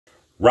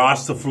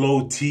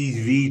Rastaflow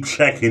TV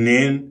checking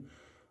in.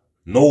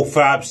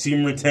 NoFap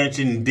semen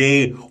retention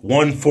day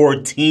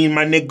 114,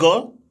 my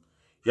nigga.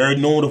 You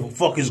already know what the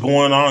fuck is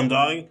going on,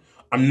 dog.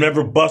 I'm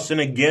never busting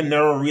again,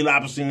 never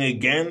relapsing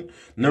again,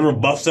 never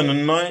busting a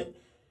nut.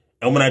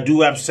 And when I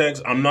do have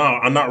sex, I'm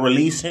not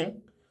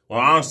releasing.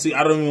 Well, honestly,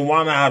 I don't even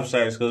want to have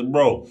sex because,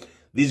 bro,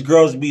 these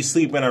girls be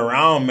sleeping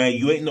around, man.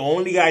 You ain't the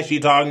only guy she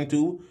talking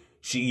to.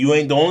 You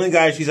ain't the only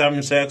guy she's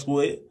having sex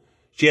with.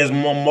 She has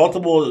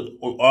multiple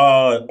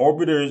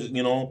orbiters,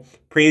 you know,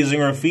 praising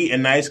her feet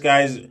and nice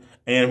guys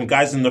and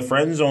guys in the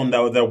friend zone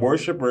that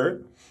worship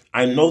her.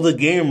 I know the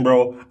game,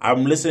 bro.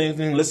 I'm listening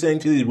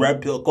to these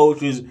red pill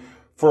coaches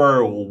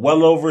for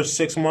well over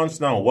 6 months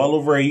now, well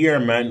over a year,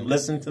 man.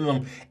 Listen to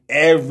them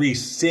every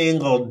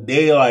single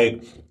day.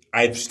 Like,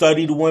 I've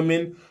studied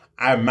women,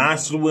 I've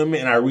mastered women,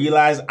 and I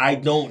realize I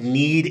don't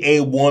need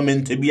a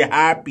woman to be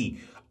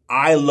happy.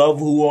 I love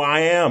who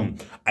I am.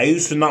 I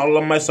used to not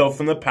love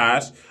myself in the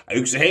past. I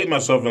used to hate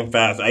myself in the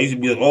past. I used to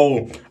be like,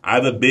 oh, I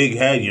have a big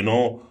head, you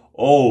know?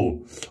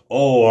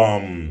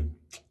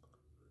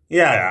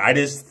 Yeah, I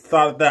just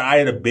thought that I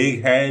had a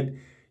big head,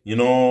 you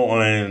know,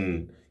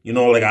 and, you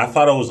know, like, I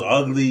thought I was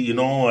ugly, you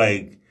know,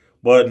 like,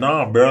 but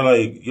nah, bro,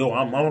 like, yo,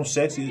 I'm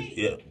sexy.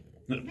 Yeah.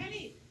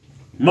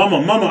 Mama,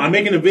 I'm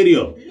making a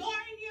video. Lowering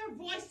your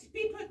voice,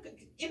 people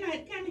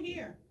can't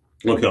hear.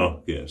 Okay,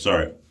 yeah,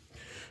 sorry,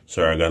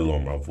 I gotta lower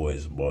my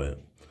voice, boy.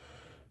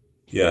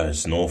 Yeah,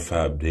 it's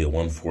NoFap day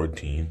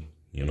 114,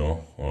 you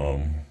know.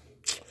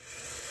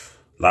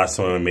 Last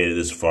time I made it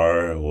this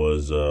far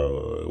was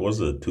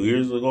it 2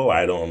 years ago?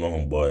 I don't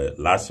know, but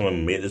last time I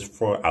made this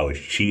far, I was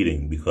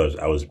cheating because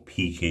I was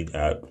peeking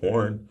at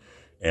porn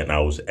and I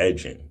was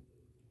edging.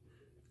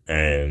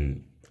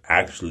 And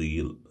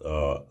actually,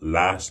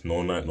 last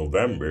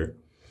November,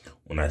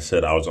 when I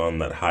said I was on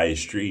that high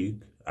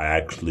streak, I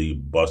actually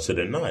busted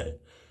a nut.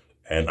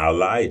 And I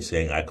lied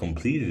saying I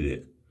completed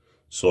it.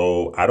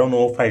 So I don't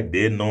know if I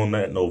did know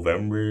that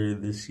November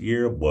this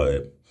year,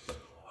 but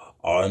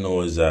all I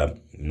know is that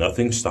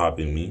nothing's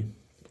stopping me.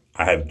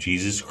 I have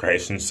Jesus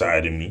Christ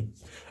inside of me.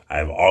 I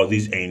have all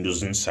these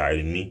angels inside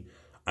of me.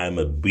 I'm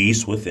a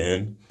beast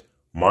within.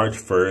 March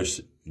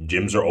 1st,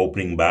 gyms are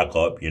opening back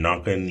up. You're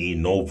not going to need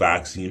no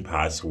vaccine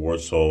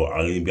passport. So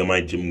I'm going to be on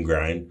my gym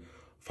grind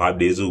 5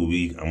 days a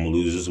week. I'm going to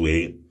lose this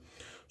weight.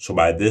 So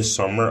by this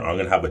summer, I'm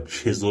going to have a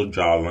chiseled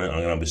jawline. I'm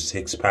going to have a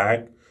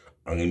six-pack.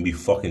 I'm going to be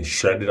fucking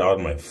shredded out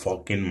of my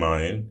fucking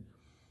mind.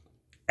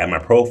 And my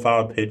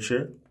profile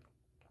picture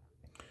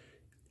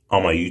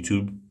on my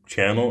YouTube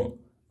channel,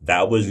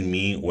 that was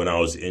me when I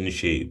was in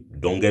shape.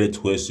 Don't get it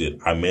twisted.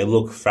 I may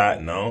look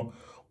fat now,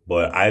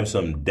 but I have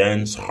some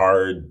dense,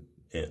 hard,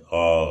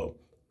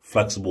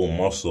 flexible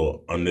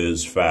muscle under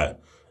this fat.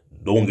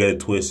 Don't get it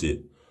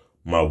twisted.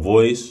 My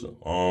voice,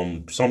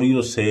 some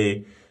people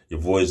say your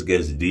voice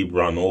gets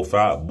deeper on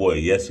NoFap. Boy,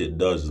 yes, it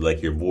does.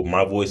 Like,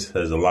 my voice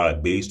has a lot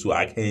of bass to it.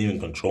 I can't even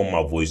control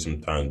my voice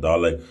sometimes,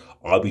 dog. Like,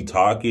 I'll be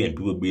talking and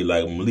people be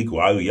like, Malik,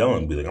 why are you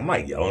yelling? Be like, I'm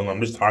not yelling.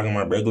 I'm just talking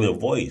my regular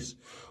voice.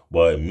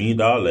 But me,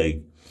 dog,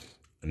 like,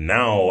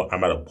 now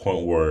I'm at a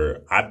point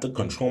where I have to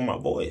control my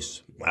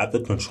voice.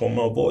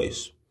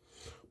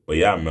 But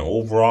yeah, man,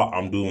 overall,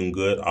 I'm doing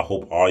good. I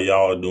hope all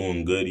y'all are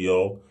doing good,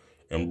 yo.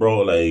 And,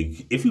 bro,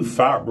 like, if you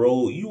fat,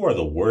 bro, you are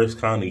the worst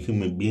kind of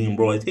human being,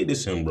 bro. Like, take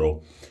this in,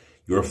 bro.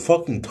 You're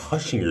fucking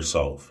touching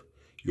yourself.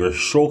 You're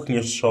stroking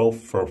yourself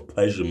for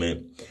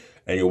pleasurement.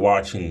 And you're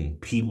watching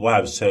people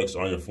have sex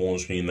on your phone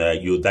screen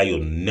that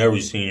you'll never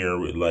see in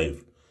your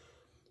life.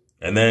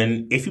 And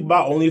then, if you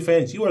buy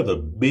OnlyFans, you are the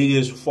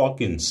biggest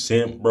fucking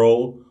simp,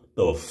 bro.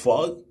 The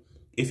fuck?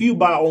 If you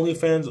buy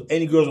OnlyFans,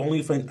 any girl's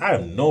OnlyFans, I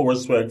have no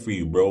respect for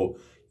you, bro.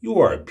 You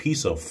are a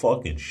piece of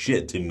fucking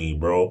shit to me,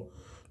 bro.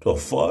 The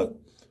fuck?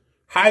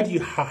 How do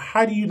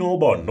you know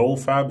about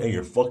NoFap and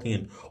you're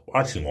fucking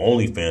watching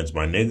OnlyFans,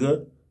 my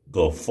nigga?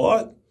 The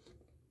fuck?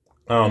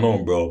 I don't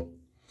know, bro.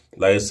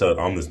 Like I said,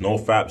 on this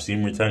NoFap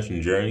semen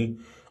retention journey,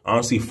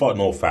 honestly, fuck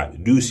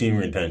NoFap. Do semen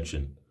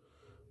retention.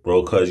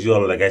 Bro, cause yo,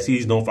 like I see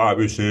these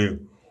NoFapers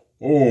saying,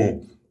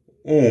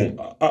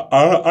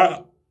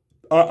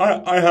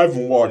 I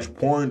haven't watched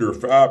porn or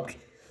fapped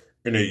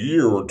in a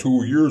year or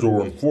 2 years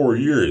or in 4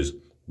 years,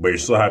 but you're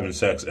still having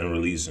sex and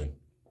releasing.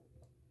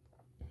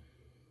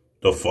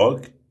 The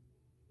fuck?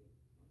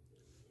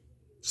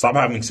 Stop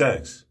having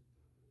sex.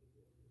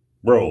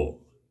 Bro,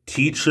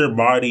 teach your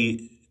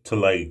body to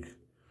like,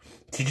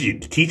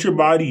 teach your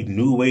body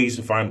new ways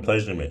to find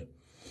pleasurement.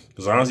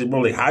 Because honestly, bro,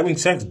 like having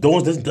sex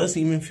doesn't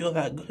even feel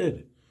that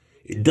good.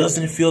 It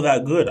doesn't feel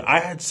that good. I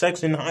had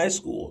sex in high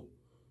school.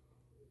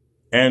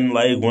 And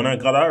like when I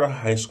got out of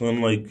high school,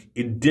 I'm like,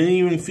 it didn't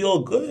even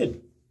feel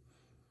good.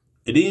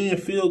 It didn't even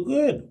feel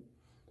good.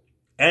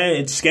 And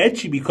it's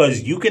sketchy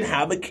because you can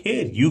have a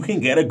kid. You can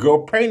get a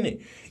girl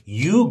pregnant.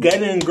 You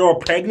getting a girl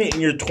pregnant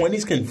in your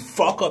 20s can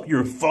fuck up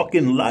your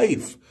fucking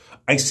life.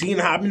 I seen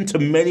it happen to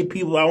many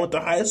people I went to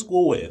high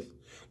school with.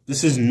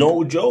 This is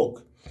no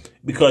joke.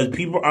 Because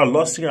people are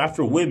lusting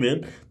after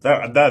women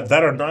that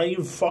are not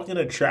even fucking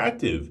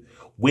attractive.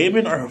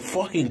 Women are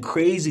fucking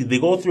crazy. They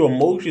go through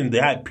emotions. They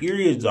have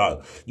periods.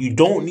 You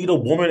don't need a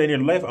woman in your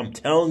life. I'm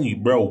telling you,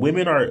 bro.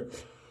 Women are,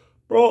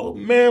 bro,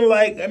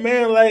 I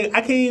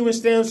can't even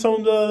stand some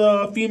of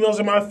the females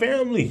in my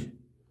family.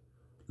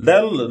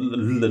 Let alone,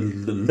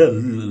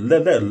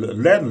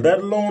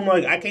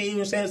 like, I can't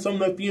even stand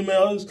some of the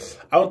females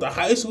I went to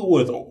high school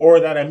with or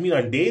that I meet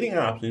on dating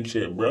apps and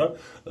shit, bro.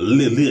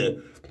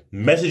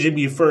 Messaging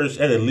me first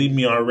and then leave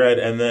me on red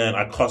and then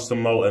I cuss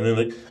them out and then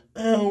like,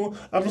 oh,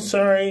 I'm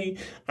sorry,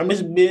 I'm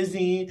just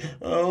busy.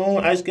 Oh,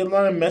 I just get a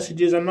lot of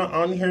messages. I'm not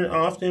on here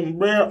often,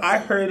 bro. I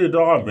heard it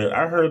all, man.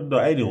 I heard it all.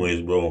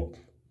 Anyways, bro.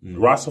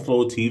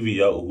 Rastaflow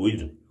TV out.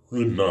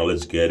 No,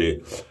 let's get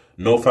it.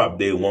 NoFap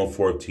Day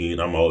 114.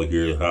 I'm out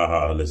here.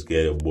 Haha, let's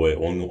get it, boy.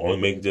 Only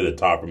make it to the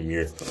top from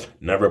here.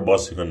 Never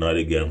busting a nut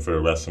again for the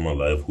rest of my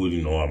life. Who do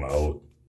you know I'm out?